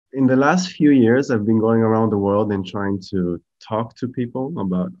In the last few years, I've been going around the world and trying to talk to people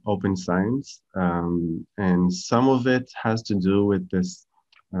about open science. And some of it has to do with this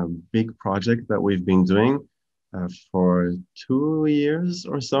big project that we've been doing for 2 years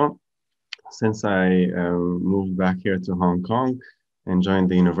or so since I moved back here to Hong Kong and joined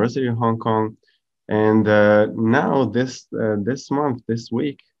the University of Hong Kong. And now this month, this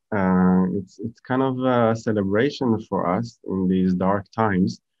week, it's kind of a celebration for us in these dark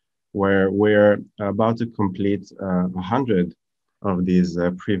times, where we're about to complete 100 of these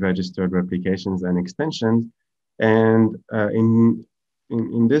pre-registered replications and extensions. And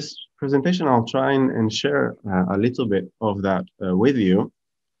in this presentation, I'll try and share a little bit of that with you.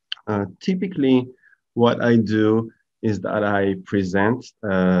 Typically, what I do is that I present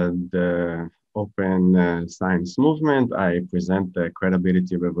the open science movement. I present the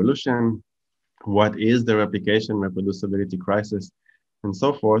credibility revolution, what is the replication reproducibility crisis, and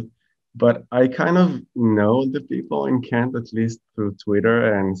so forth. But I kind of know the people in Kent, at least through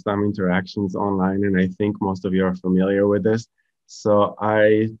Twitter and some interactions online, and I think most of you are familiar with this. So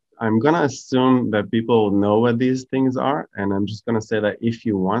I'm gonna assume that people know what these things are, and I'm just gonna say that if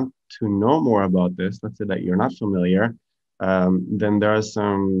you want to know more about this, let's say that you're not familiar, then there are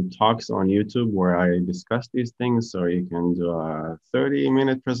some talks on YouTube where I discuss these things. So you can do a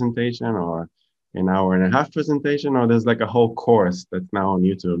 30-minute presentation or an hour and a half presentation, or there's like a whole course that's now on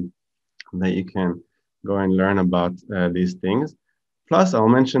YouTube that you can go and learn about these things. Plus, I'll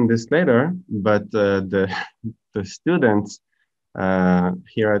mention this later, but the students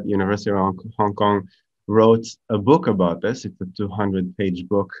here at University of Hong Kong wrote a book about this. It's a 200-page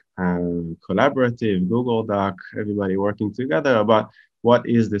book, collaborative, Google Doc, everybody working together about what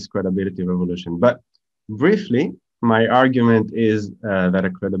is this credibility revolution. But briefly, my argument is that a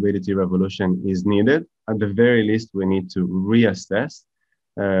credibility revolution is needed. At the very least, we need to reassess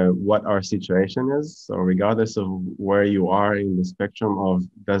what our situation is. So regardless of where you are in the spectrum of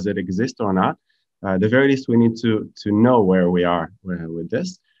does it exist or not, the very least we need to know where we are with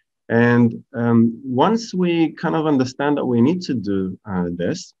this. And once we kind of understand that we need to do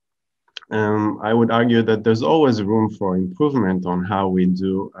this, I would argue that there's always room for improvement on how we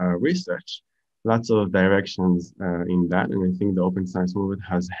do research. Lots of directions in that, and I think the open science movement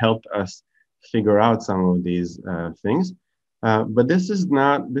has helped us figure out some of these things. But this is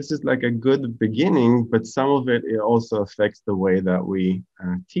like a good beginning, but some of it also affects the way that we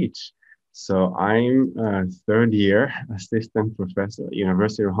teach. So I'm a third year assistant professor at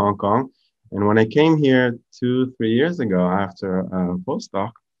University of Hong Kong. And when I came here 3 years ago after a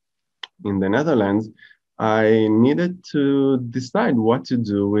postdoc in the Netherlands, I needed to decide what to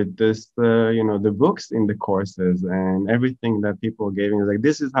do with this, the books in the courses and everything that people gave me. Like,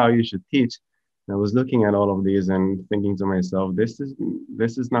 this is how you should teach. I was looking at all of these and thinking to myself, this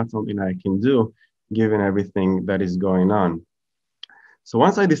is not something I can do given everything that is going on. So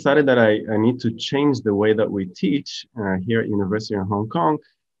once I decided that I need to change the way that we teach here at University of Hong Kong,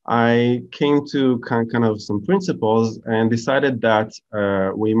 I came to kind of some principles and decided that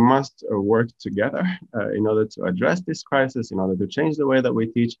we must work together in order to address this crisis, in order to change the way that we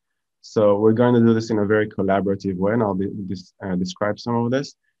teach. So we're going to do this in a very collaborative way, and I'll describe some of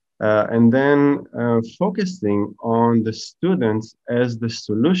this. And then focusing on the students as the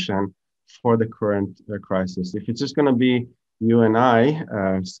solution for the current crisis. If it's just going to be you and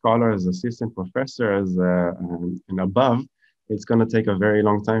I, scholars, assistant professors, and above, it's going to take a very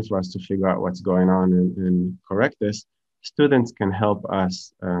long time for us to figure out what's going on and correct this. Students can help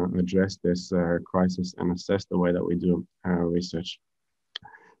us address this crisis and assess the way that we do research.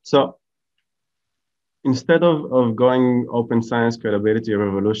 So instead of going open science, credibility,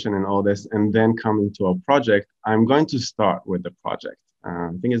 revolution, and all this, and then coming to a project, I'm going to start with the project. I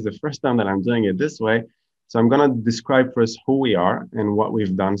think it's the first time that I'm doing it this way. So I'm going to describe first who we are and what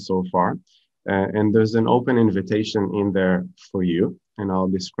we've done so far. And there's an open invitation in there for you. And I'll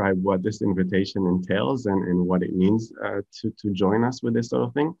describe what this invitation entails and what it means to join us with this sort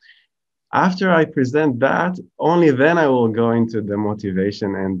of thing. After I present that, only then I will go into the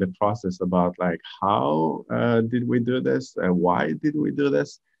motivation and the process about like, how did we do this? Why did we do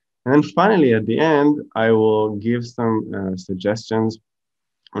this? And then finally, at the end, I will give some suggestions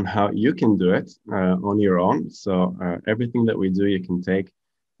on how you can do it on your own. So everything that we do, you can take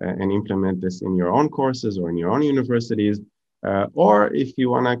and implement this in your own courses or in your own universities. Or if you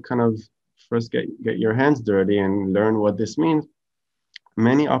want to kind of first get your hands dirty and learn what this means,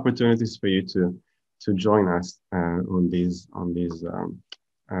 many opportunities for you to join us on these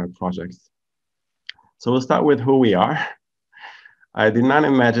projects. So we'll start with who we are. I did not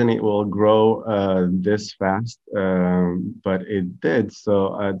imagine it will grow this fast, but it did.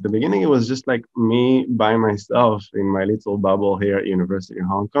 So at the beginning, it was just like me by myself in my little bubble here at University of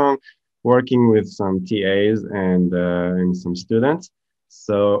Hong Kong, working with some TAs and some students.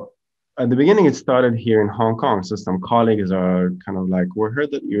 So at the beginning, it started here in Hong Kong. So some colleagues are kind of like, "We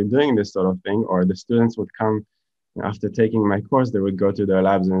heard that you're doing this sort of thing," or the students would come after taking my course. They would go to their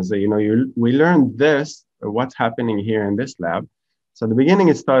labs and say, we learned this. What's happening here in this lab? So at the beginning,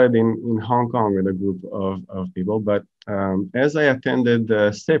 it started in Hong Kong with a group of people. But as I attended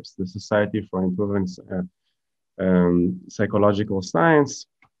the SIPS, the Society for Improving Psychological Science,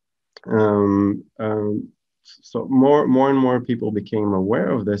 um, um, so more and more people became aware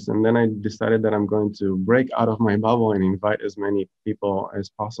of this. And then I decided that I'm going to break out of my bubble and invite as many people as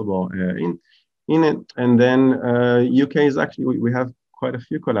possible in it. And then UK is actually, we have quite a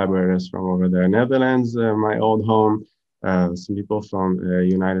few collaborators from over there. Netherlands, my old home, some people from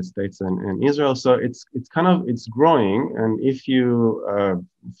United States and Israel. So it's kind of, it's growing. And if you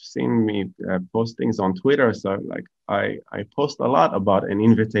seen me post things on Twitter, so like I post a lot about an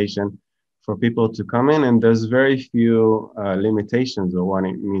invitation for people to come in, and there's very few limitations of what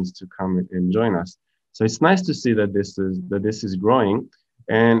it means to come and join us. So it's nice to see that this is growing,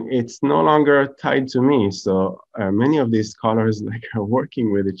 and it's no longer tied to me. So many of these scholars like are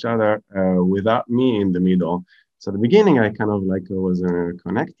working with each other without me in the middle. So at the beginning, I kind of like was a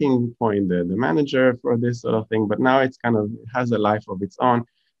connecting point, the manager for this sort of thing, but now it's kind of, it has a life of its own.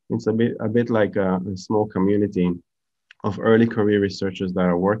 It's a bit like a small community of early career researchers that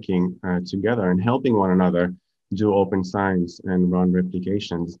are working together and helping one another do open science and run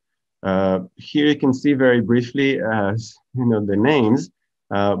replications. Here you can see very briefly, the names.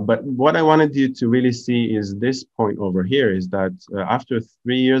 But what I wanted you to really see is this point over here is that after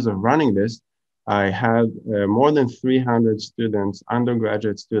 3 years of running this, I had more than 300 students,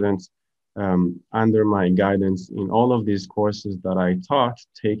 undergraduate students, under my guidance in all of these courses that I taught,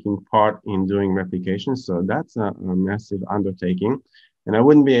 taking part in doing replications. So that's a massive undertaking. And I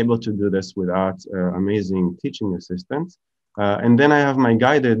wouldn't be able to do this without amazing teaching assistants. And then I have my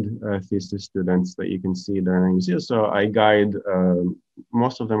guided thesis students that you can see their names here. So I guide,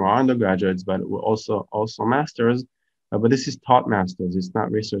 most of them are undergraduates, but also masters. But this is taught masters, it's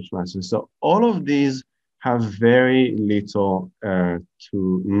not research masters. So all of these have very little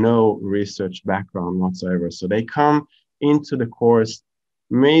to no research background whatsoever. So they come into the course,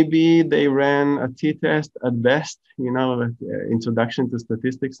 maybe they ran a t-test at best, introduction to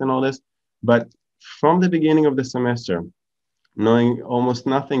statistics and all this. But from the beginning of the semester, knowing almost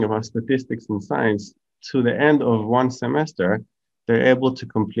nothing about statistics and science, to the end of one semester, they're able to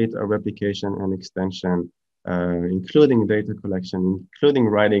complete a replication and extension, including data collection, including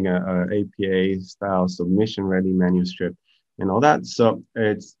writing a APA style submission ready manuscript and all that. So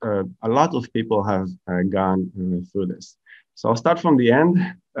it's a lot of people have gone through this. So I'll start from the end.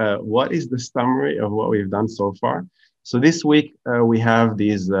 What is the summary of what we've done so far? So this week we have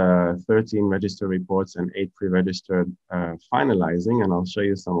these 13 registered reports and 8 pre-registered finalizing, and I'll show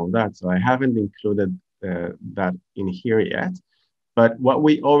you some of that. So I haven't included that in here yet, but what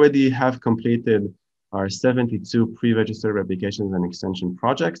we already have completed are 72 pre-registered replications and extension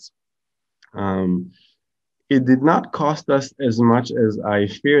projects. It did not cost us as much as I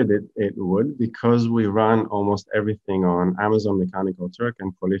feared it would, because we run almost everything on Amazon Mechanical Turk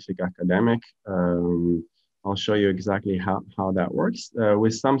and Prolific Academic. I'll show you exactly how that works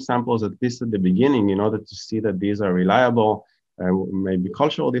with some samples, at least at the beginning, in order to see that these are reliable. Maybe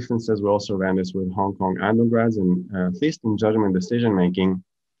cultural differences. We also ran this with Hong Kong undergrads, and at least in judgment decision making,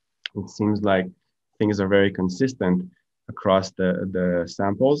 it seems like things are very consistent across the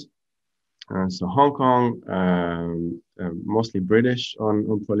samples. So Hong Kong, mostly British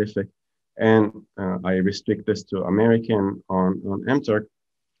on Prolific, and I restrict this to American on MTurk,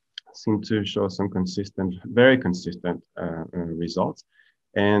 seem to show some consistent, very consistent results.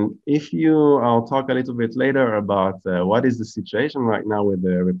 And I'll talk a little bit later about what is the situation right now with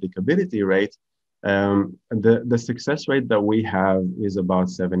the replicability rate. The success rate that we have is about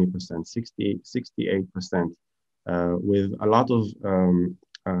 70%, 68%, with a lot of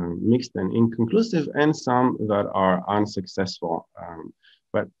mixed and inconclusive, and some that are unsuccessful.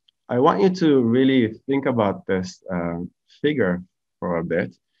 But I want you to really think about this figure for a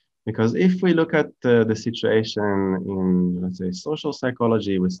bit, because if we look at the situation in, let's say, social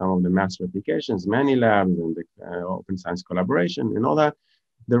psychology with some of the mass replications, many labs, and the open science collaboration and all that,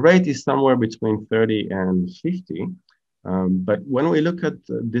 the rate is somewhere between 30 and 50. But when we look at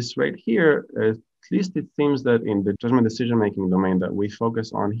this rate here, at least it seems that in the judgment decision-making domain that we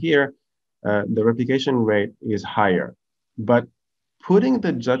focus on here, the replication rate is higher. But putting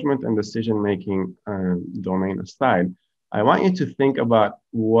the judgment and decision-making domain aside, I want you to think about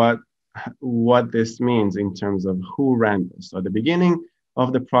what this means in terms of who ran this. So at the beginning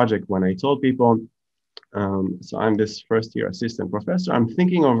of the project, when I told people, so I'm this first year assistant professor, I'm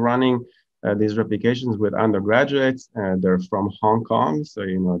thinking of running these replications with undergraduates. They're from Hong Kong, so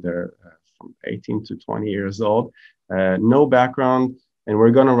they're from 18 to 20 years old, no background, and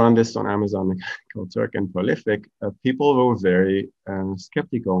we're going to run this on Amazon Mechanical Turk and Prolific. People were very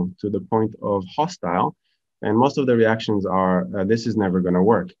skeptical to the point of hostile, and most of the reactions are, this is never going to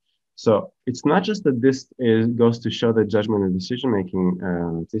work. So it's not just that goes to show that judgment and decision making,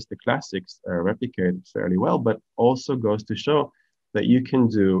 at least the classics, replicate fairly well, but also goes to show that you can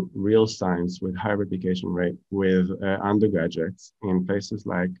do real science with high replication rate with undergraduates in places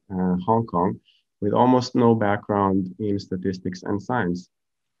like Hong Kong, with almost no background in statistics and science.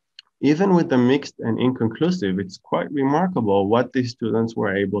 Even with the mixed and inconclusive, it's quite remarkable what these students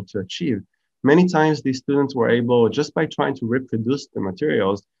were able to achieve. Many times these students were able, just by trying to reproduce the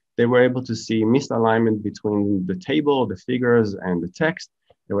materials, they were able to see misalignment between the table, the figures, and the text.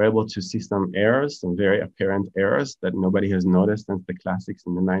 They were able to see some errors, some very apparent errors that nobody has noticed since the classics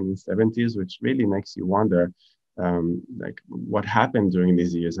in the 1970s, which really makes you wonder, like what happened during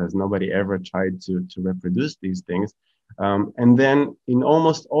these years? Has nobody ever tried to reproduce these things? And then in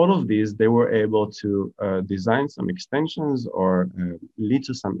almost all of these, they were able to design some extensions or lead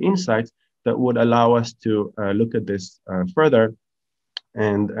to some insights that would allow us to look at this further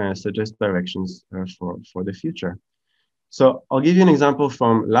and suggest directions for the future. So I'll give you an example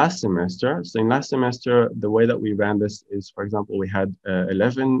from last semester. So in last semester, the way that we ran this is, for example, we had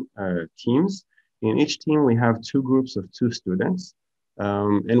 11 teams. In each team, we have two groups of 2 students.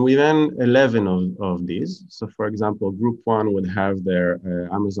 And we ran 11 of these. So for example, group 1 would have their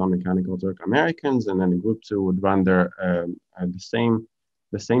Amazon Mechanical Turk Americans, and then group 2 would run their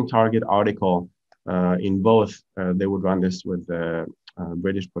the same target article in both. They would run this with the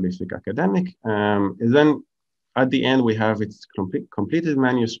British Prolific Academic. And then at the end, we have its completed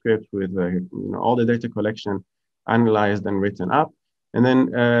manuscript with all the data collection analyzed and written up. And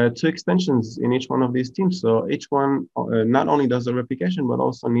then 2 extensions in each one of these teams. So each one not only does a replication, but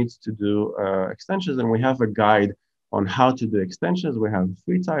also needs to do extensions. And we have a guide on how to do extensions. We have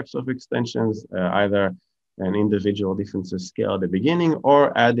 3 types of extensions, either an individual differences scale at the beginning,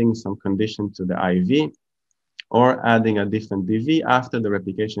 or adding some condition to the IV, or adding a different DV after the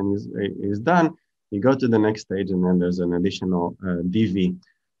replication is done. You go to the next stage, and then there's an additional DV.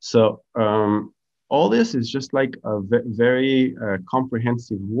 So all this is just like a very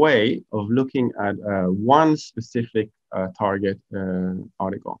comprehensive way of looking at one specific target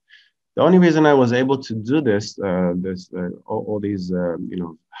article. The only reason I was able to do this, all these,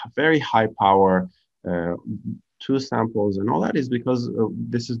 very high power 2 samples and all that, is because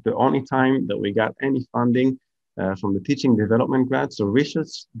this is the only time that we got any funding from the teaching development grant. So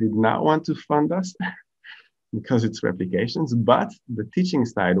research did not want to fund us because it's replications, but the teaching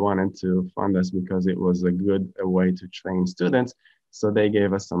side wanted to fund us because it was a good way to train students. So they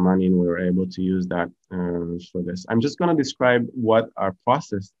gave us some money, and we were able to use that for this. I'm just going to describe what our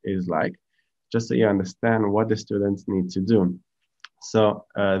process is like, just so you understand what the students need to do. So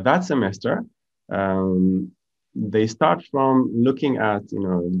that semester, they start from looking at,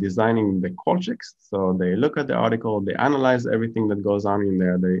 designing the call checks. So they look at the article, they analyze everything that goes on in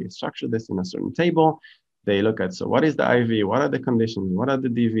there. They structure this in a certain table. They look at, so what is the IV? What are the conditions? What are the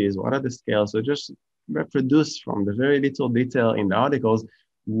DVs? What are the scales? So just reproduce from the very little detail in the articles,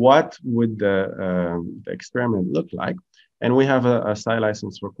 what would the experiment look like? And we have a site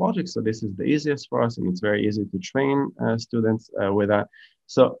license for Qualtrics. So this is the easiest for us, and it's very easy to train students with that.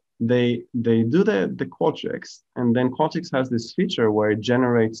 So they do the Qualtrics, and then Qualtrics has this feature where it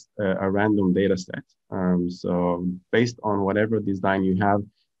generates a random data set. So based on whatever design you have,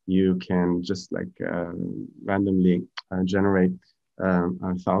 you can just like randomly generate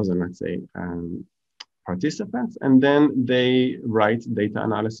 1,000, let's say, participants, and then they write data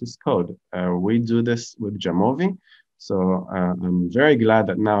analysis code. We do this with Jamovi. So I'm very glad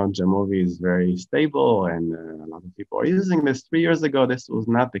that now Jamovi is very stable, and a lot of people are using this. 3 years ago, this was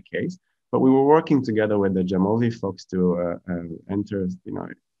not the case, but we were working together with the Jamovi folks to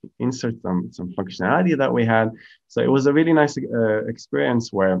insert some functionality that we had. So it was a really nice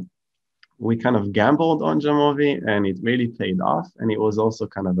experience where we kind of gambled on Jamovi, and it really paid off. And it was also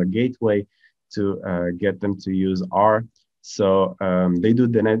kind of a gateway to get them to use R. So they do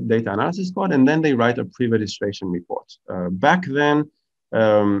the data analysis code, and then they write a pre-registration report. Back then,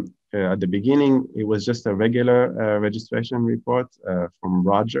 at the beginning, it was just a regular registration report from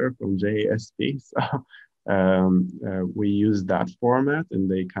Roger from JASP. So We use that format and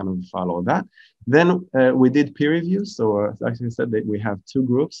they kind of follow that. Then we did peer review. So like I said, that we have two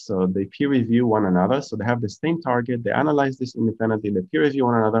groups. So they peer review one another. So they have the same target. They analyze this independently. They peer review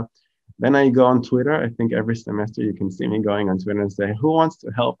one another. Then I go on Twitter. I think every semester you can see me going on Twitter and say, who wants to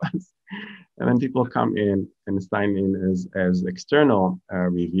help us? And then people come in and sign in as external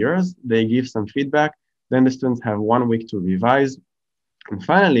reviewers. They give some feedback. Then the students have 1 week to revise. And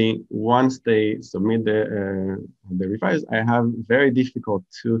finally, once they submit the revise, I have very difficult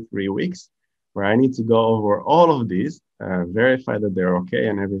 2, 3 weeks where I need to go over all of these, verify that they're okay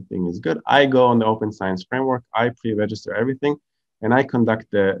and everything is good. I go on the Open Science Framework, I pre-register everything, and I conduct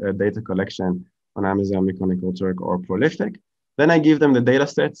the data collection on Amazon Mechanical Turk or Prolific. Then I give them the data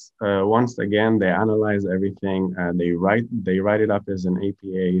sets. Once again, they analyze everything. They write it up as an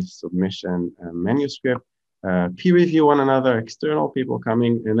APA submission manuscript. Peer review one another, external people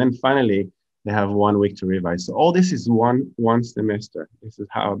coming, and then finally they have 1 week to revise. So all this is one semester. This is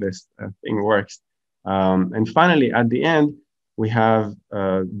how this thing works. And finally, at the end, we have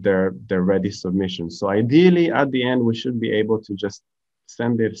their ready submission. So ideally, at the end, we should be able to just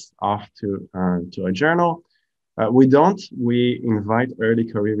send this off to a journal. We don't. We invite early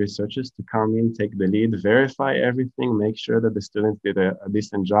career researchers to come in, take the lead, verify everything, make sure that the students did a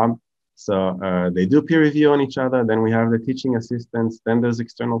decent job. So they do peer review on each other. Then we have the teaching assistants. Then there's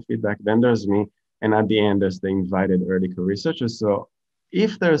external feedback. Then there's me. And at the end, there's the invited early career researchers. So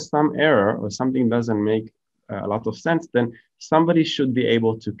if there's some error or something doesn't make a lot of sense, then somebody should be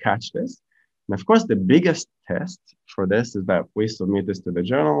able to catch this. And of course, the biggest test for this is that we submit this to the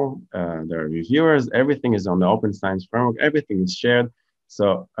journal. There are reviewers. Everything is on the Open Science Framework. Everything is shared.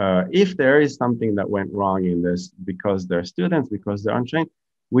 So if there is something that went wrong in this because they're students, because they're untrained,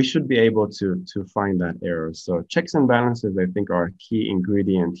 we should be able to find that error. So checks and balances, I think, are a key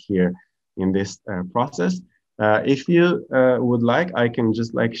ingredient here in this process. If you would like, I can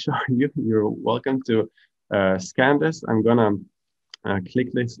just like show you. You're welcome to scan this. I'm gonna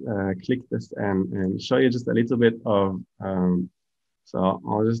click this and show you just a little bit of. So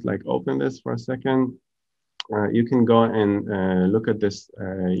I'll just like open this for a second. You can go and look at this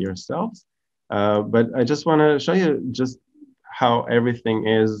yourselves. But I just want to show you just how everything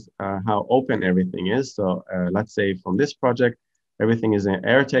is, how open everything is. So let's say from this project, everything is in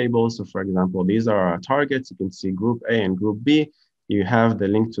Airtable. So for example, these are our targets. You can see group A and group B. You have the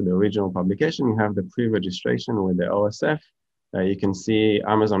link to the original publication. You have the pre-registration with the OSF. You can see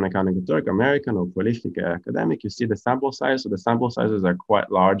Amazon Mechanical Turk, American or Prolific Academic. You see the sample size. So the sample sizes are quite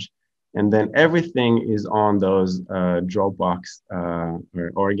large. And then everything is on those Dropbox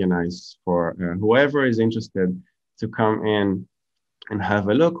organized for whoever is interested to come in and have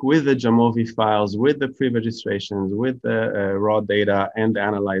a look with the Jamovi files, with the pre-registrations, with the raw data and the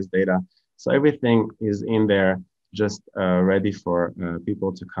analyzed data. So everything is in there, just ready for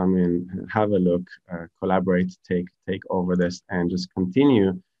people to come in, have a look, collaborate, take over this, and just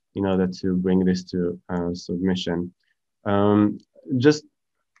continue in order to bring this to submission. Just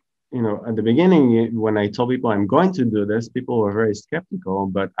at the beginning, when I told people I'm going to do this, people were very skeptical.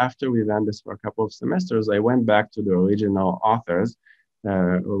 But after we ran this for a couple of semesters, I went back to the original authors,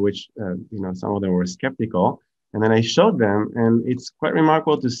 which, some of them were skeptical. And then I showed them, and it's quite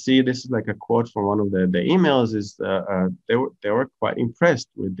remarkable to see. This is like a quote from one of the emails. Is they were quite impressed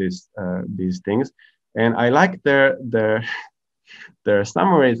with these things, and I like their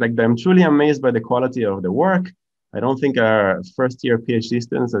summaries. Like I'm truly amazed by the quality of the work. I don't think our first-year PhD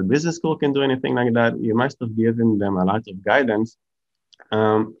students at business school can do anything like that. You must have given them a lot of guidance.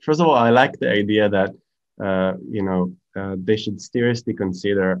 First of all, I like the idea that they should seriously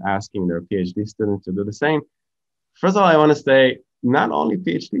consider asking their PhD students to do the same. First of all, I want to say not only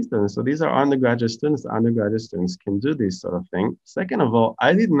PhD students, so these are undergraduate students can do this sort of thing. Second of all,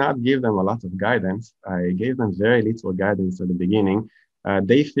 I did not give them a lot of guidance. I gave them very little guidance at the beginning.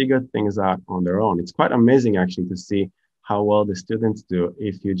 They figured things out on their own. It's quite amazing actually to see how well the students do.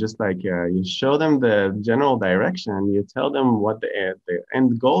 If you just you show them the general direction, you tell them what the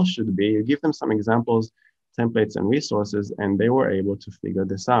end goal should be, you give them some examples, templates and resources, and they were able to figure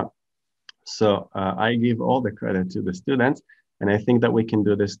this out. So I give all the credit to the students. And I think that we can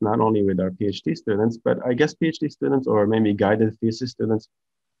do this not only with our PhD students, but I guess PhD students or maybe guided thesis students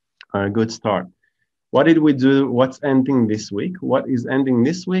are a good start. What did we do? What's ending this week? What is ending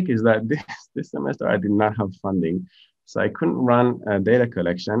this week is that this semester I did not have funding. So I couldn't run a data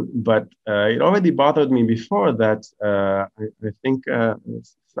collection, but it already bothered me before that I think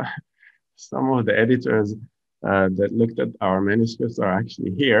some of the editors that looked at our manuscripts are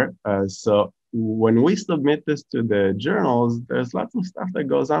actually here. So when we submit this to the journals, there's lots of stuff that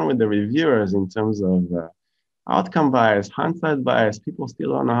goes on with the reviewers in terms of outcome bias, hindsight bias. People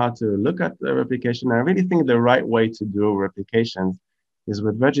still don't know how to look at the replication. I really think the right way to do replications is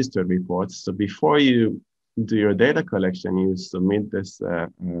with registered reports. So before you do your data collection, you submit this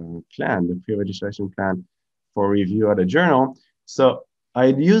plan, the pre-registration plan for review at a journal. So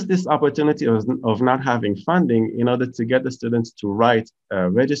I'd use this opportunity of not having funding in order to get the students to write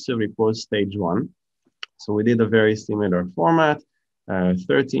registered report stage one. So we did a very similar format,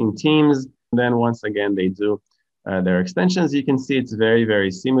 13 teams. Then once again, they do their extensions. You can see it's very,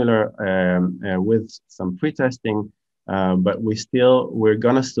 very similar with some pre-testing, but we're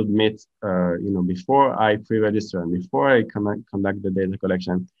gonna submit, before I pre-register and before I conduct the data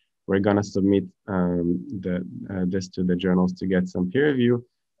collection, we're gonna submit this to the journals to get some peer review.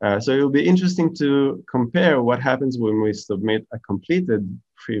 So it will be interesting to compare what happens when we submit a completed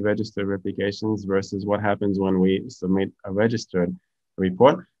pre-registered replications versus what happens when we submit a registered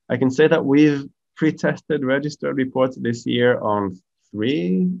report. I can say that we've pre-tested registered reports this year on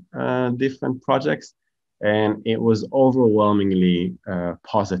 3 different projects, and it was overwhelmingly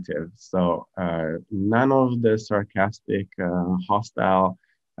positive. So none of the sarcastic, hostile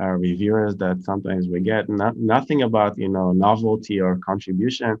reviewers that sometimes we get, nothing about novelty or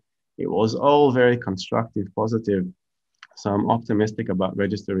contribution. It was all very constructive, positive. So I'm optimistic about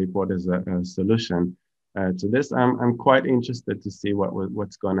register report as a solution to this. I'm quite interested to see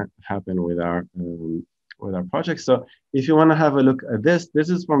what's going to happen with our project. So if you want to have a look at this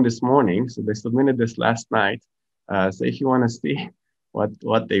is from this morning. So they submitted this last night. So if you want to see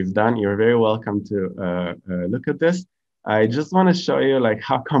what they've done, you're very welcome to look at this. I just want to show you like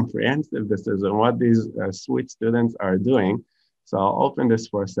how comprehensive this is and what these sweet students are doing. So I'll open this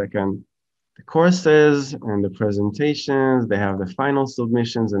for a second. The courses and the presentations, they have the final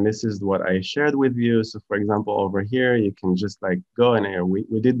submissions, and this is what I shared with you. So for example, over here, you can just like go and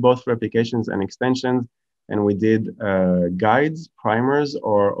we did both replications and extensions, and we did guides, primers,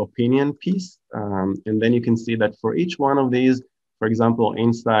 or opinion piece. And then you can see that for each one of these, for example,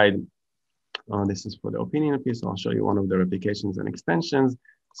 inside, this is for the opinion piece. I'll show you one of the replications and extensions.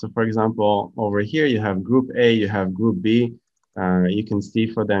 So for example, over here, you have group A, you have group B. You can see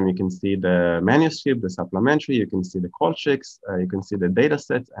for them, you can see the manuscript, the supplementary, you can see the Qualtrics, you can see the data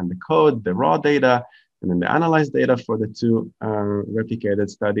sets and the code, the raw data, and then the analyzed data for the 2 replicated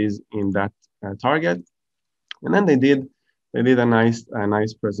studies in that target. And then they did a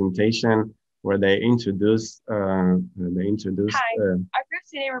nice presentation where they introduced. Hi, our group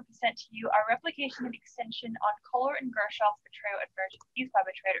today will present to you our replication and extension on Kohler and Gershoff's betrayal aversion used by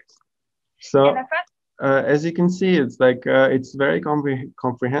betrayers. So as you can see, it's like it's very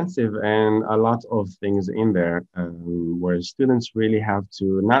comprehensive and a lot of things in there where students really have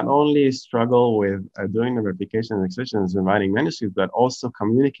to not only struggle with doing the replication and extensions and writing manuscripts, but also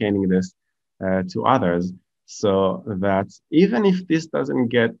communicating this to others, so that even if this doesn't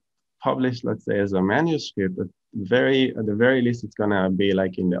get published, let's say as a manuscript, at the very least, it's gonna be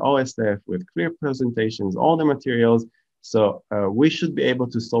like in the OSF with clear presentations, all the materials. So we should be able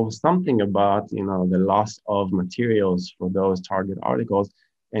to solve something about the loss of materials for those target articles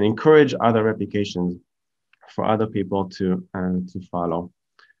and encourage other replications for other people to follow.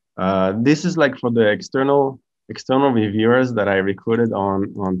 This is like for the external reviewers that I recruited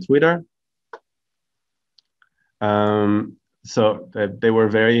on Twitter. So that they were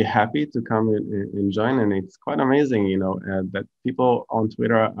very happy to come and join, and it's quite amazing, that people on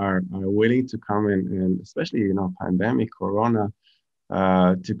Twitter are willing to come in, and especially pandemic, Corona,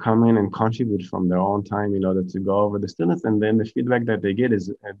 to come in and contribute from their own time in order to go over the students, and then the feedback that they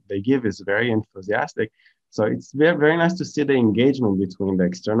give is very enthusiastic. So it's very, very nice to see the engagement between the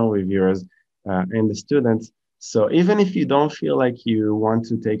external reviewers and the students. So even if you don't feel like you want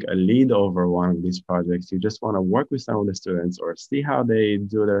to take a lead over one of these projects, you just want to work with some of the students or see how they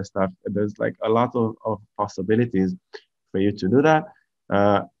do their stuff, there's like a lot of possibilities for you to do that.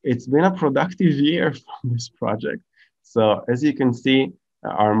 It's been a productive year from this project. So as you can see,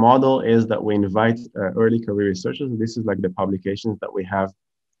 our model is that we invite early career researchers. This is like the publications that we have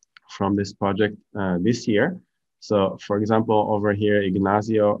from this project this year. So for example, over here,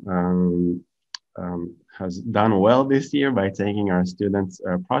 Ignacio has done well this year by taking our students'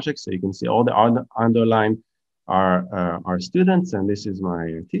 projects. So you can see all the underlined are our students, and this is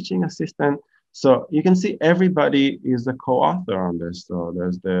my teaching assistant. So you can see everybody is a co-author on this. So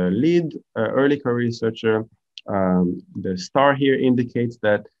there's the lead early career researcher. The star here indicates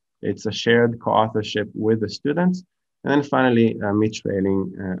that it's a shared co-authorship with the students. And then finally, me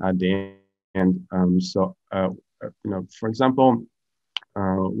trailing at the end. For example,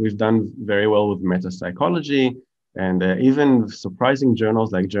 We've done very well with meta psychology, and even surprising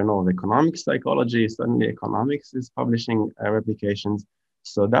journals like Journal of Economic Psychology. Suddenly, economics is publishing replications,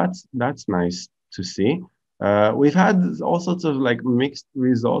 so that's nice to see. We've had all sorts of like mixed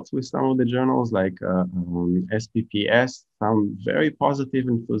results with some of the journals, like SPPS, some very positive,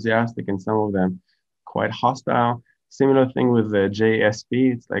 enthusiastic, and some of them quite hostile. Similar thing with the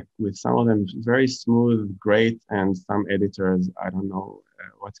JSP. It's like with some of them very smooth, great, and some editors, I don't know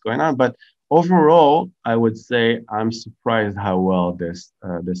what's going on. But overall, I would say I'm surprised how well this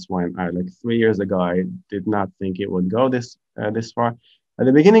went. Like 3 years ago, I did not think it would go this far. At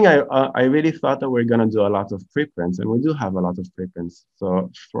the beginning, I really thought that we're going to do a lot of preprints, and we do have a lot of preprints. So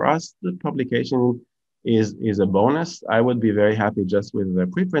for us, the publication is a bonus. I would be very happy just with the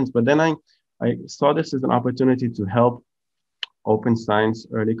preprints, but then I saw this as an opportunity to help open science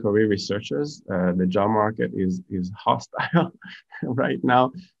early career researchers. The job market is hostile right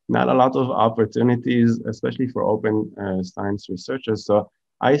now. Not a lot of opportunities, especially for open science researchers. So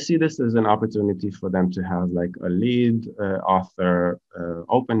I see this as an opportunity for them to have like a lead author,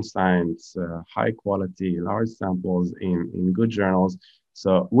 open science, high quality, large samples in good journals.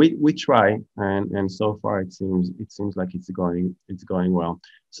 So we try, and so far it seems like it's going well.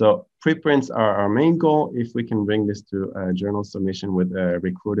 So preprints are our main goal. If we can bring this to a journal submission with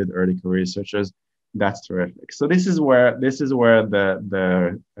recruited early career researchers, that's terrific. So this is where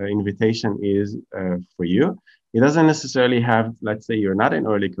the invitation is for you. It doesn't necessarily have, let's say you're not an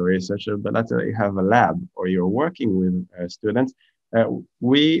early career researcher, but let's say you have a lab or you're working with students.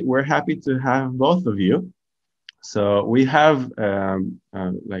 We're happy to have both of you. So we have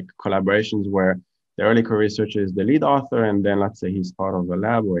like collaborations where the early career researcher is the lead author, and then let's say he's part of a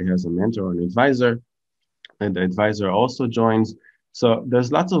lab where he has a mentor or an advisor, and the advisor also joins. So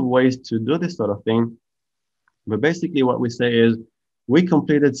there's lots of ways to do this sort of thing. But basically what we say is we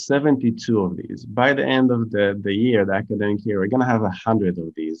completed 72 of these. By the end of the year, the academic year, we're going to have 100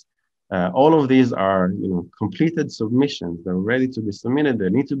 of these. All of these are, completed submissions. They're ready to be submitted. They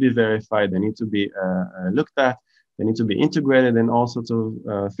need to be verified. They need to be looked at. They need to be integrated in all sorts of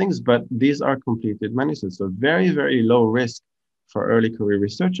things, but these are completed manuscripts. So very, very low risk for early career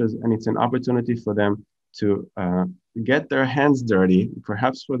researchers. And it's an opportunity for them to get their hands dirty,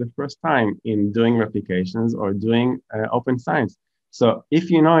 perhaps for the first time in doing replications or doing open science. So if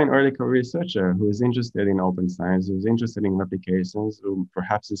you know an early career researcher who is interested in open science, who's interested in replications, who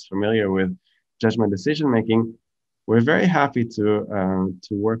perhaps is familiar with judgment decision making, we're very happy to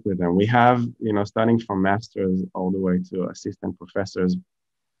work with them. We have, starting from masters all the way to assistant professors.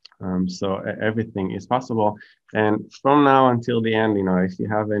 So everything is possible. And from now until the end, if you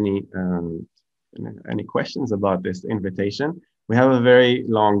have any questions about this invitation, we have a very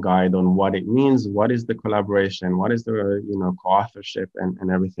long guide on what it means, what is the collaboration, what is the co-authorship and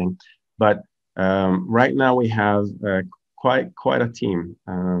everything. But right now we have quite a team,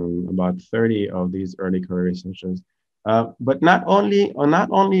 about 30 of these early career researchers. But not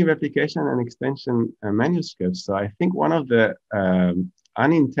only replication and extension manuscripts. So I think one of the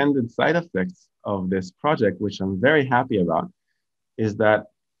unintended side effects of this project, which I'm very happy about, is that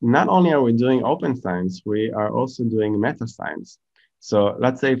not only are we doing open science, we are also doing meta science. So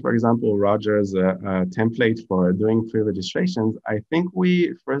let's say, for example, Roger's template for doing pre-registrations. I think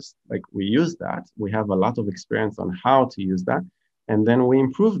we use that. We have a lot of experience on how to use that. And then we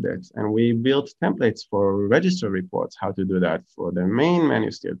improved it and we built templates for register reports, how to do that for the main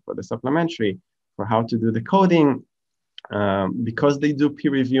manuscript, for the supplementary, for how to do the coding, because they do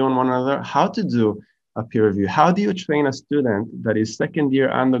peer review on one another, how to do a peer review. How do you train a student that is second year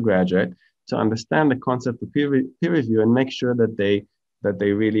undergraduate to understand the concept of peer review and make sure that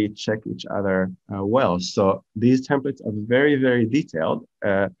they really check each other well? So these templates are very, very detailed.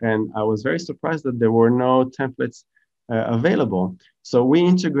 And I was very surprised that there were no templates available. So we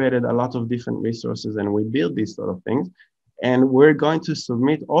integrated a lot of different resources and we built these sort of things. And we're going to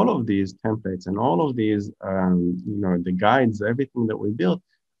submit all of these templates and all of these, the guides, everything that we built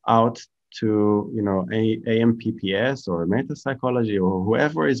out to, AMPPS or meta psychology or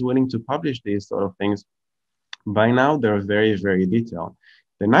whoever is willing to publish these sort of things. By now, they're very, very detailed.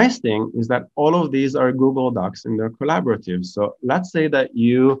 The nice thing is that all of these are Google Docs and they're collaborative. So let's say that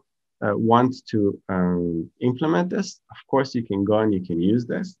you want to implement this, of course, you can go and you can use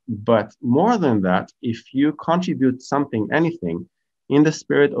this. But more than that, if you contribute something, anything, in the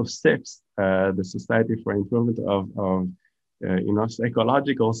spirit of SIPS, the Society for Improvement of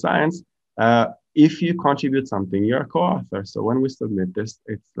Psychological Science, if you contribute something, you're a co-author. So when we submit this,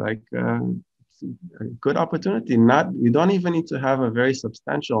 it's like it's a good opportunity. You don't even need to have a very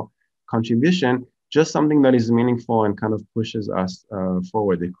substantial contribution. just something that is meaningful and kind of pushes us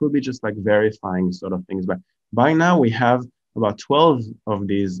forward. It could be just like verifying sort of things, but by now we have about 12 of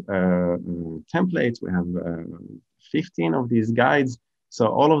these templates. We have 15 of these guides. So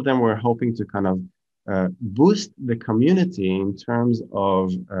all of them we're hoping to kind of boost the community in terms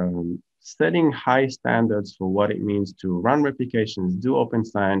of setting high standards for what it means to run replications, do open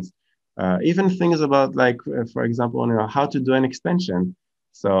science, even things about like, for example, how to do an extension.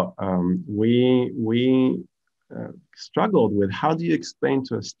 So we struggled with how do you explain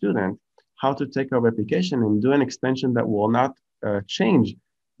to a student how to take a replication and do an extension that will not change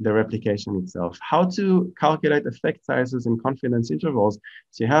the replication itself, how to calculate effect sizes and confidence intervals.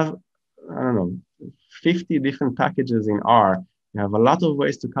 So you have, I don't know, 50 different packages in R. You have a lot of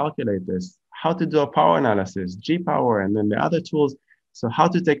ways to calculate this, how to do a power analysis, G power, and then the other tools. So how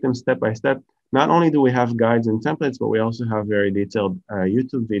to take them step by step. Not only do we have guides and templates, but we also have very detailed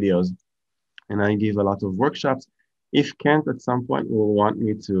YouTube videos. And I give a lot of workshops. If Kent at some point will want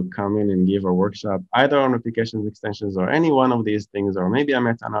me to come in and give a workshop, either on replications, extensions, or any one of these things, or maybe a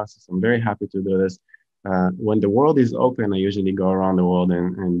meta-analysis, I'm very happy to do this. When the world is open, I usually go around the world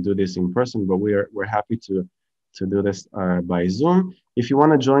and do this in person, but we're happy to do this by Zoom. If you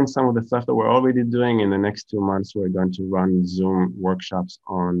want to join some of the stuff that we're already doing in the next 2 months, we're going to run Zoom workshops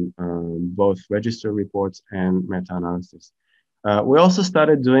on both register reports and meta-analysis. We also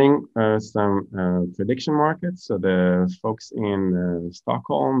started doing some prediction markets. So the folks in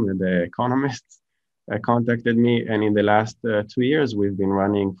Stockholm, the economists, contacted me. And in the last 2 years, we've been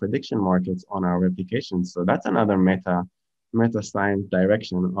running prediction markets on our replications. So that's another meta science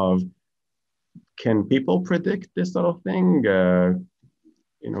direction of, can people predict this sort of thing?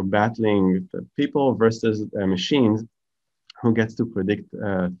 Battling the people versus machines, who gets to predict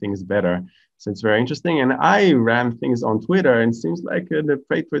things better. So it's very interesting. And I ran things on Twitter, and it seems like the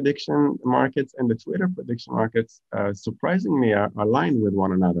freight prediction markets and the Twitter prediction markets surprisingly are aligned with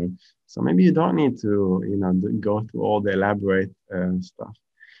one another. So maybe you don't need to, go through all the elaborate stuff.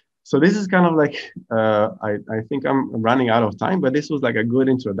 So this is kind of like, I think I'm running out of time, but this was like a good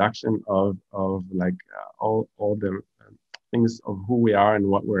introduction of like all the things of who we are and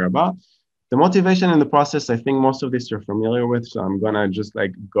what we're about. The motivation in the process, I think most of this you're familiar with, so I'm gonna just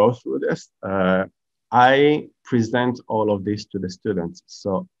like go through this. I present all of this to the students.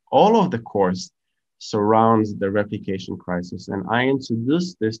 So all of the course surrounds the replication crisis, and I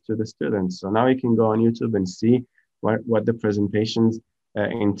introduce this to the students. So now you can go on YouTube and see what the presentations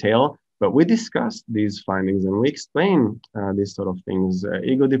entail. But we discuss these findings and we explain these sort of things.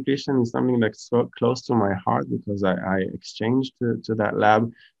 Ego depletion is something that's so close to my heart because I exchanged to that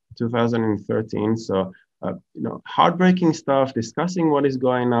lab 2013. So, heartbreaking stuff, discussing what is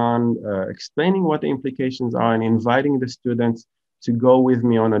going on, explaining what the implications are, and inviting the students to go with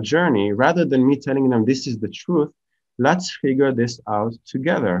me on a journey rather than me telling them this is the truth. Let's figure this out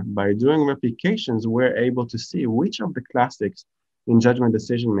together. By doing replications, we're able to see which of the classics in judgment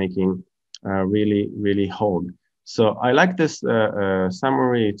decision making really hold. So I like this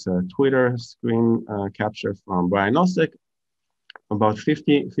summary. It's a Twitter screen capture from Brian Nosek, about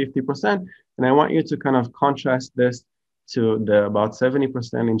 50%. And I want you to kind of contrast this to the about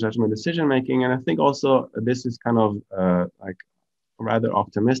 70% in judgment decision making. And I think also this is kind of like rather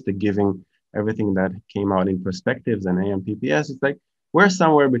optimistic, given everything that came out in perspectives and AMPPS. It's like we're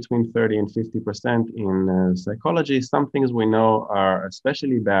somewhere between 30 and 50% in psychology. Some things we know are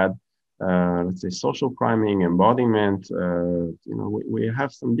especially bad. Let's say social priming, embodiment. We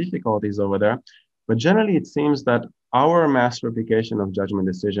have some difficulties over there. But generally, it seems that our mass replication of judgment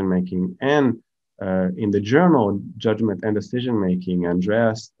decision making and in the journal Judgment and Decision Making,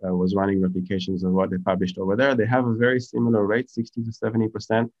 Andreas was running replications of what they published over there. They have a very similar rate, 60 to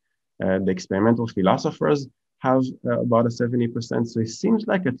 70%. The experimental philosophers have about a 70%. So it seems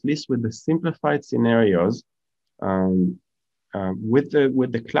like at least with the simplified scenarios, with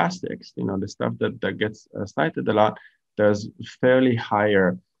the classics, the stuff that gets cited a lot, there's fairly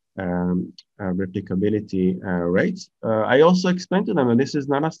higher replicability rates. I also explained to them that this is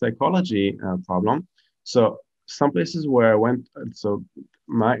not a psychology problem. So some places where I went, so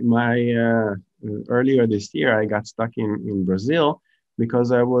my earlier this year, I got stuck in Brazil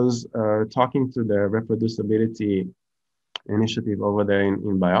because I was talking to the reproducibility initiative over there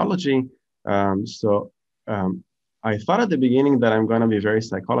in biology. I thought at the beginning that I'm going to be very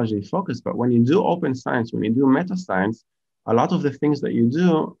psychology focused, but when you do open science, when you do meta science, a lot of the things that you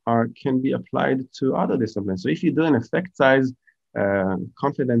do can be applied to other disciplines. So if you do an effect size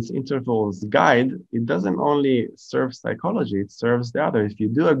confidence intervals guide, it doesn't only serve psychology, it serves the other. If you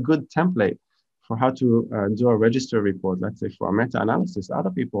do a good template for how to do a register report, let's say for a meta-analysis. Other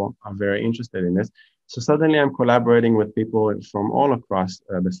people are very interested in this. So suddenly I'm collaborating with people from all across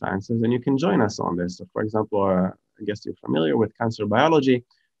the sciences, and you can join us on this. So for example, I guess you're familiar with cancer biology.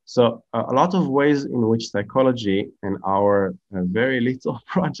 So a lot of ways in which psychology and our very little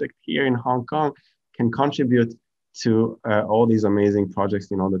project here in Hong Kong can contribute to all these amazing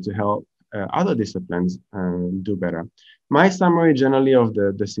projects in order to help other disciplines do better. My summary generally of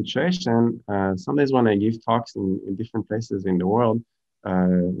the situation, sometimes when I give talks in different places in the world,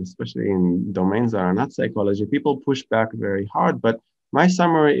 especially in domains that are not psychology, people push back very hard. But my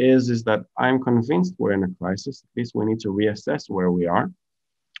summary is that I'm convinced we're in a crisis. At least we need to reassess where we are.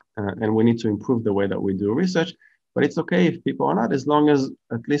 And we need to improve the way that we do research. But it's okay if people are not, as long as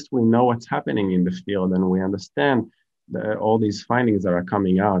at least we know what's happening in the field and we understand all these findings that are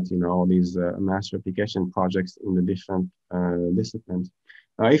coming out, all these mass replication projects in the different disciplines.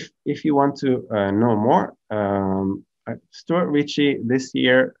 If you want to know more, Stuart Ritchie this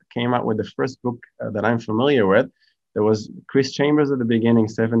year came out with the first book that I'm familiar with. There was Chris Chambers at the beginning,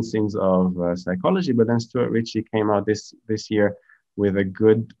 7 Sins of Psychology, but then Stuart Ritchie came out this year with a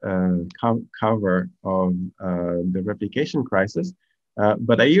good cover of the replication crisis.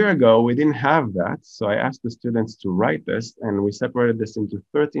 But a year ago, we didn't have that. So I asked the students to write this, and we separated this into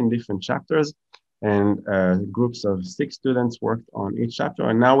 13 different chapters, and groups of 6 students worked on each chapter.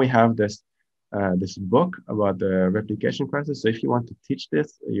 And now we have this book about the replication crisis. So if you want to teach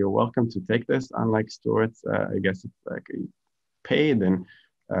this, you're welcome to take this. Unlike Stuart's, I guess it's like paid, and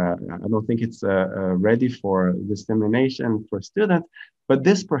I don't think it's ready for dissemination for students, but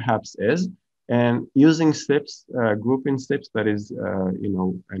this perhaps is. And using SIPs, grouping SIPs that is,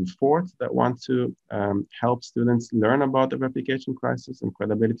 and fourth that want to help students learn about the replication crisis and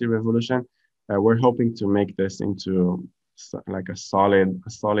credibility revolution, we're hoping to make this into like a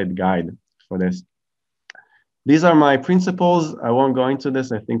solid guide for this. These are my principles. I won't go into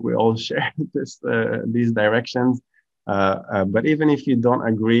this. I think we all share these directions. But even if you don't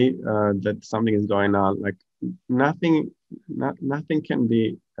agree that something is going on, like nothing can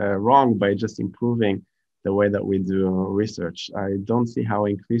be wrong by just improving the way that we do research. I don't see how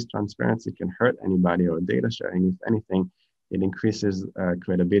increased transparency can hurt anybody or data sharing. If anything, it increases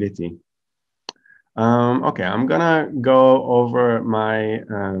credibility. Okay, I'm gonna go over my,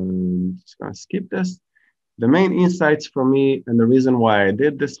 just gonna skip this. The main insights for me and the reason why I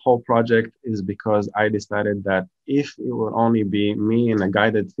did this whole project is because I decided that if it will only be me and a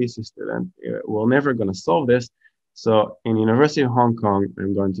guided thesis student, we're never going to solve this. So in University of Hong Kong,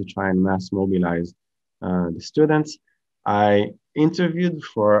 I'm going to try and mass mobilize the students. I interviewed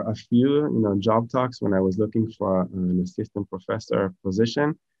for a few job talks when I was looking for an assistant professor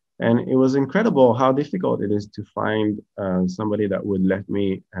position. And it was incredible how difficult it is to find somebody that would let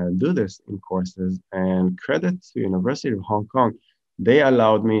me do this in courses. And credit to University of Hong Kong, they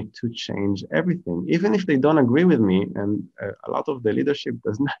allowed me to change everything, even if they don't agree with me. And a lot of the leadership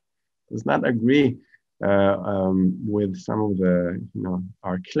does not agree with some of the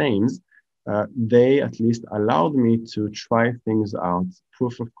our claims. They at least allowed me to try things out,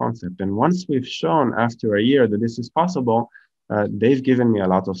 proof of concept. And once we've shown after a year that this is possible, they've given me a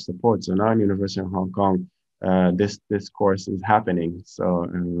lot of support. So now in University of Hong Kong, this course is happening. So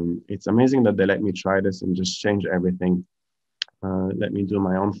it's amazing that they let me try this and just change everything. Let me do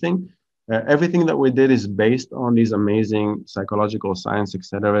my own thing. Everything that we did is based on these amazing psychological science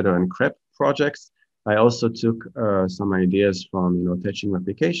accelerator and CREP projects. I also took some ideas from teaching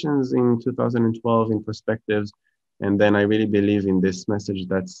replications in 2012 in perspectives. And then I really believe in this message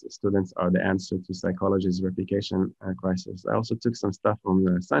that students are the answer to psychology's replication crisis. I also took some stuff from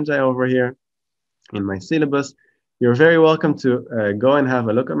Sanjay over here in my syllabus. You're very welcome to go and have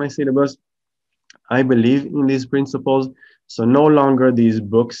a look at my syllabus. I believe in these principles. So no longer these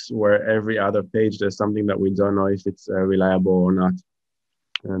books where every other page there's something that we don't know if it's reliable or not.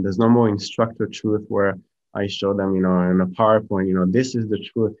 There's no more instructor truth where I show them, in a PowerPoint, this is the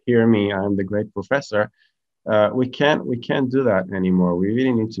truth, hear me, I'm the great professor. We can't do that anymore. We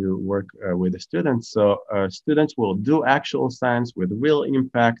really need to work with the students. So students will do actual science with real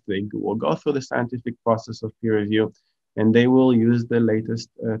impact. They will go through the scientific process of peer review, and they will use the latest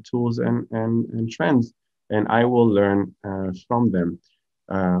tools and trends. And I will learn from them.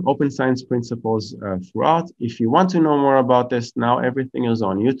 Open science principles throughout. If you want to know more about this, now everything is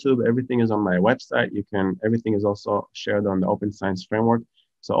on YouTube. Everything is on my website. Everything is also shared on the Open Science Framework.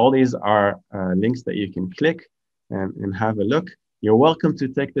 So all these are links that you can click and have a look. You're welcome to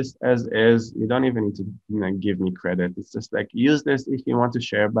take this as is. You don't even need to give me credit. It's just like, use this if you want to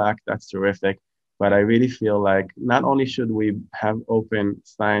share back. That's terrific. But I really feel like not only should we have open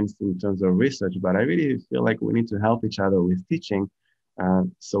science in terms of research, but I really feel like we need to help each other with teaching.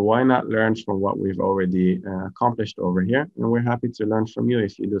 So why not learn from what we've already accomplished over here? And we're happy to learn from you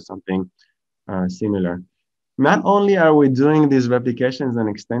if you do something similar. Not only are we doing these replications and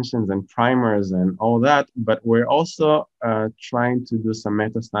extensions and primers and all that, but we're also trying to do some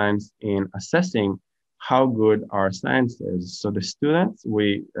meta science in assessing how good our science is. So the students, we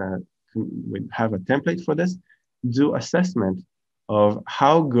have a template for this, do assessment of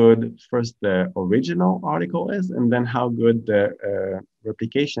how good first the original article is, and then how good the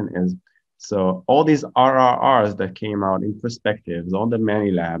replication is. So all these RRRs that came out in perspectives, all the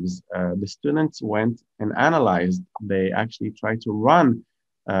many labs, the students went and analyzed. They actually tried to run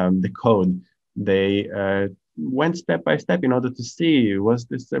the code. They went step by step in order to see, was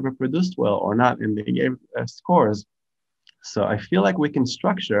this reproduced well or not, and they gave scores. So I feel like we can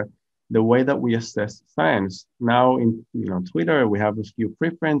structure the way that we assess science. Now in Twitter, we have a few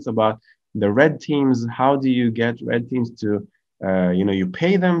preprints about the red teams. How do you get red teams to, you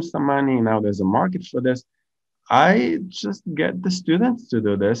pay them some money. Now there's a market for this. I just get the students to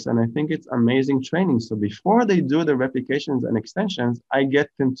do this, and I think it's amazing training. So before they do the replications and extensions, I get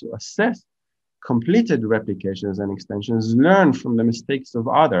them to assess completed replications and extensions, learn from the mistakes of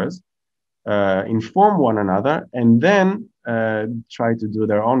others, inform one another, and then try to do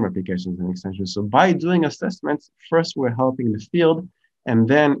their own replications and extensions. So by doing assessments, first we're helping the field, and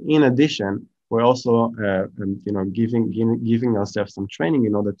then in addition, we're also giving ourselves some training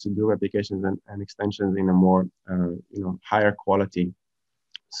in order to do replications and extensions in a more higher quality.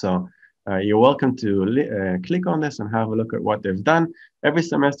 So you're welcome to click on this and have a look at what they've done. Every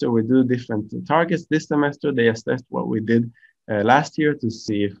semester we do different targets. This semester they assessed what we did last year to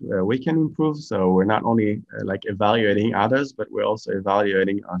see if we can improve. So we're not only like evaluating others, but we're also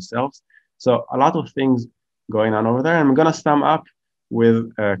evaluating ourselves. So a lot of things going on over there. And I'm going to sum up with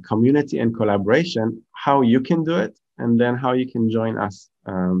community and collaboration, how you can do it, and then how you can join us.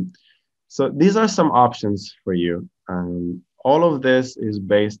 So these are some options for you. All of this is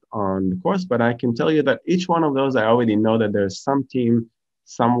based on the course, but I can tell you that each one of those, I already know that there's some team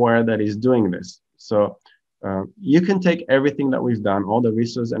somewhere that is doing this. So you can take everything that we've done, all the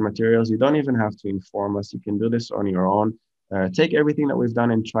resources and materials. You don't even have to inform us. You can do this on your own. Take everything that we've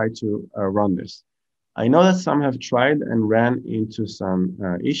done and try to run this. I know that some have tried and ran into some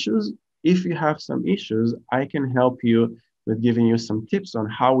issues. If you have some issues, I can help you with giving you some tips on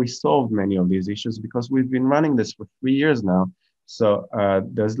how we solve many of these issues, because we've been running this for 3 years now. So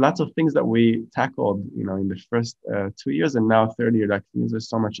there's lots of things that we tackled, in the first 2 years, and now third year, like things are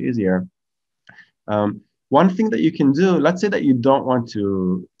so much easier. One thing that you can do, let's say that you don't want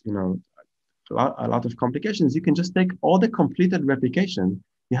to, a lot of complications, you can just take all the completed replication.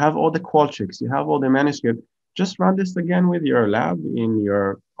 You have all the Qualtrics, you have all the manuscript. Just run this again with your lab in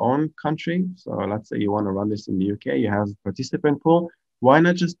your own country. So let's say you want to run this in the UK, you have a participant pool. Why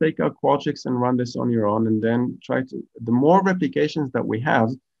not just take out Qualtrics and run this on your own, and then try to, the more replications that we have,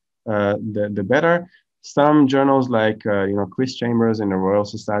 the better. Some journals like, Chris Chambers and the Royal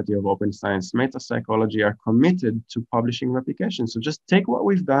Society of Open Science Meta-Psychology are committed to publishing replications. So just take what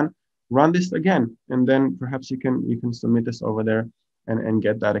we've done, run this again, and then perhaps you can submit this over there and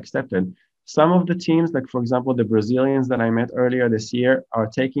get that accepted. Some of the teams, like for example, the Brazilians that I met earlier this year, are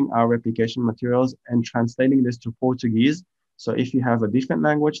taking our replication materials and translating this to Portuguese. So if you have a different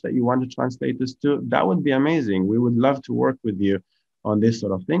language that you want to translate this to, that would be amazing. We would love to work with you on this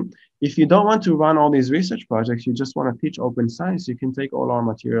sort of thing. If you don't want to run all these research projects, you just want to teach open science, you can take all our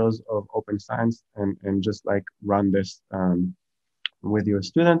materials of open science and just like run this with your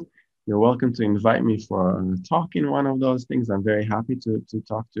student. You're welcome to invite me for a talk in one of those things. I'm very happy to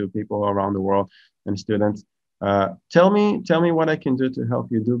talk to people around the world and students. Tell me what I can do to help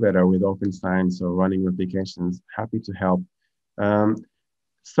you do better with open science or running replications. Happy to help.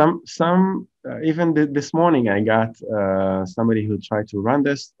 Even this morning, I got somebody who tried to run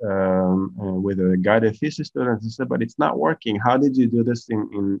this with a guided thesis student. He said, but it's not working. How did you do this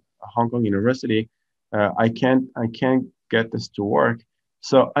in Hong Kong University? I can't get this to work.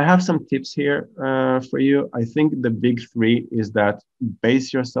 So I have some tips here for you. I think the big three is that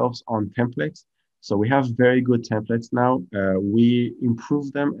base yourselves on templates. So we have very good templates now. We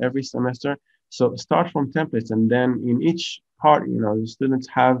improve them every semester. So start from templates, and then in each part, the students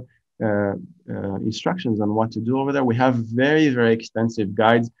have instructions on what to do over there. We have very, very extensive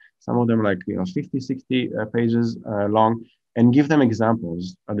guides. Some of them like 50, 60 pages long, and give them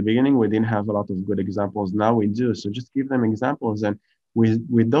examples. At the beginning, we didn't have a lot of good examples. Now we do. So just give them examples, and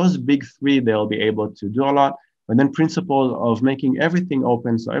with those big three, they'll be able to do a lot. And then principles of making everything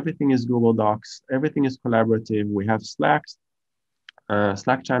open. So everything is Google Docs, everything is collaborative. We have Slack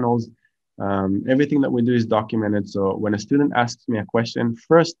channels. Everything that we do is documented. So when a student asks me a question,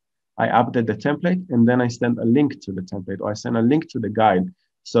 first I update the template and then I send a link to the template or I send a link to the guide.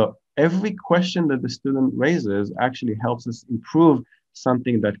 So every question that the student raises actually helps us improve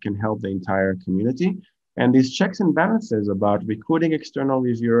something that can help the entire community. And these checks and balances about recruiting external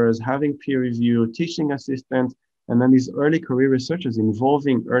reviewers, having peer review, teaching assistants, and then these early career researchers,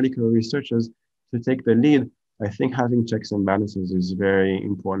 involving early career researchers to take the lead. I think having checks and balances is very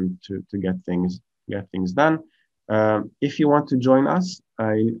important to get things done. If you want to join us,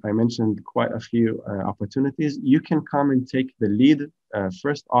 I mentioned quite a few opportunities. You can come and take the lead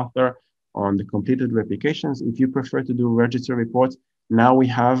first author on the completed replications. If you prefer to do register reports, now we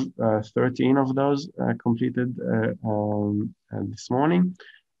have 13 of those completed this morning.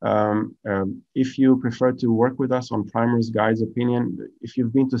 If you prefer to work with us on primers, guides, opinion, if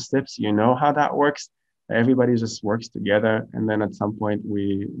you've been to SIPs, you know how that works. Everybody just works together. And then at some point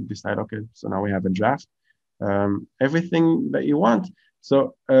we decide, okay, so now we have a draft, everything that you want.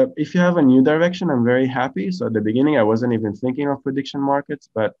 So if you have a new direction, I'm very happy. So at the beginning, I wasn't even thinking of prediction markets,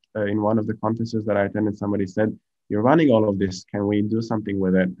 but in one of the conferences that I attended, somebody said, you're running all of this. Can we do something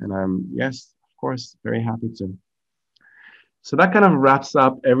with it? And I'm, yes, of course, very happy to. So that kind of wraps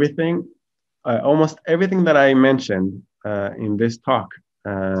up everything, almost everything that I mentioned in this talk.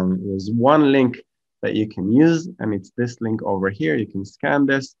 There's one link that you can use, and it's this link over here. You can scan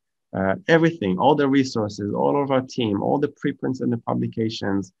this, everything, all the resources, all of our team, all the preprints and the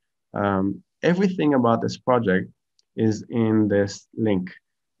publications, everything about this project is in this link.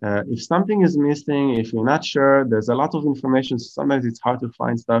 If something is missing, if you're not sure, there's a lot of information. So sometimes it's hard to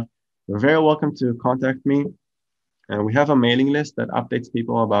find stuff. You're very welcome to contact me. And we have a mailing list that updates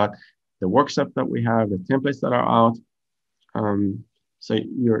people about the workshops that we have, the templates that are out. So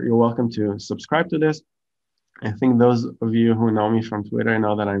you're welcome to subscribe to this. I think those of you who know me from Twitter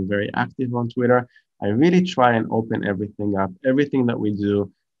know that I'm very active on Twitter. I really try and open everything up. Everything that we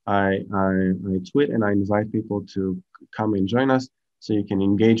do, I tweet and I invite people to come and join us so you can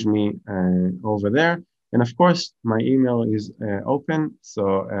engage me over there. And of course, my email is open.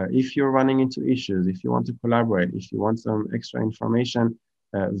 So if you're running into issues, if you want to collaborate, if you want some extra information,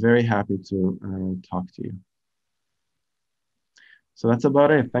 very happy to talk to you. So that's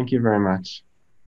about it. Thank you very much.